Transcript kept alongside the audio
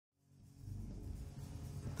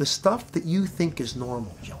The stuff that you think is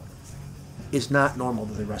normal, Jonah, is not normal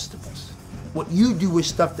to the rest of us. What you do is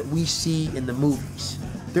stuff that we see in the movies.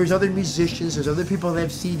 There's other musicians, there's other people that have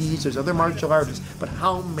CDs, there's other martial artists, but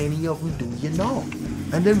how many of them do you know?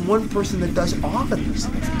 And then one person that does all of these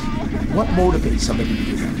things. What motivates somebody to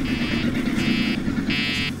do that?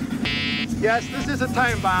 Yes, this is a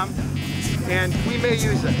time bomb, and we may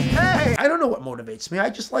use it. Hey! I don't know what motivates me, I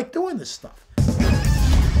just like doing this stuff.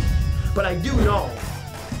 But I do know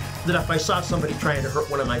that if I saw somebody trying to hurt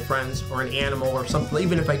one of my friends or an animal or something,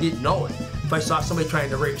 even if I didn't know it, if I saw somebody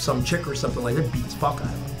trying to rape some chick or something like that, it beats fuck out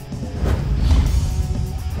of me.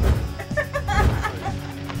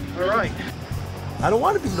 All right. I don't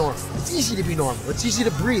want to be normal. It's easy to be normal. It's easy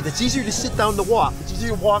to breathe. It's easier to sit down to walk. It's easier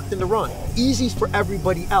to walk than to run. Easy for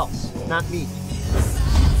everybody else, not me.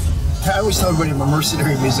 I always tell everybody I'm a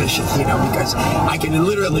mercenary musician, you know, because I can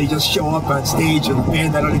literally just show up on stage with a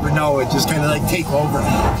band I don't even know and just kind of like take over.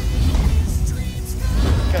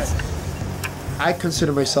 Okay. I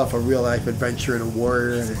consider myself a real-life adventurer and a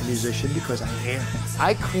warrior and a musician because I am.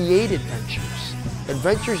 I create adventures.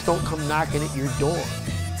 Adventures don't come knocking at your door.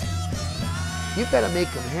 You've got to make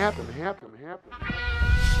them happen.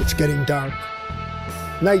 It's getting dark.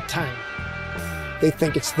 Nighttime. They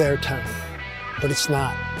think it's their time, but it's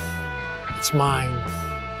not. It's mine.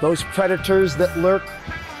 Those predators that lurk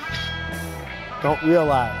don't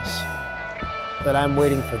realize that I'm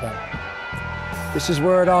waiting for them. This is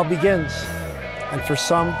where it all begins. And for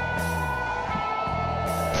some,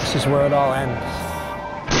 this is where it all ends.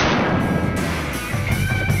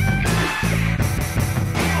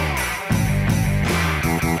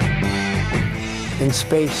 In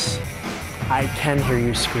space, I can hear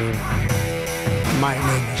you scream. My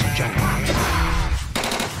name is Jonah.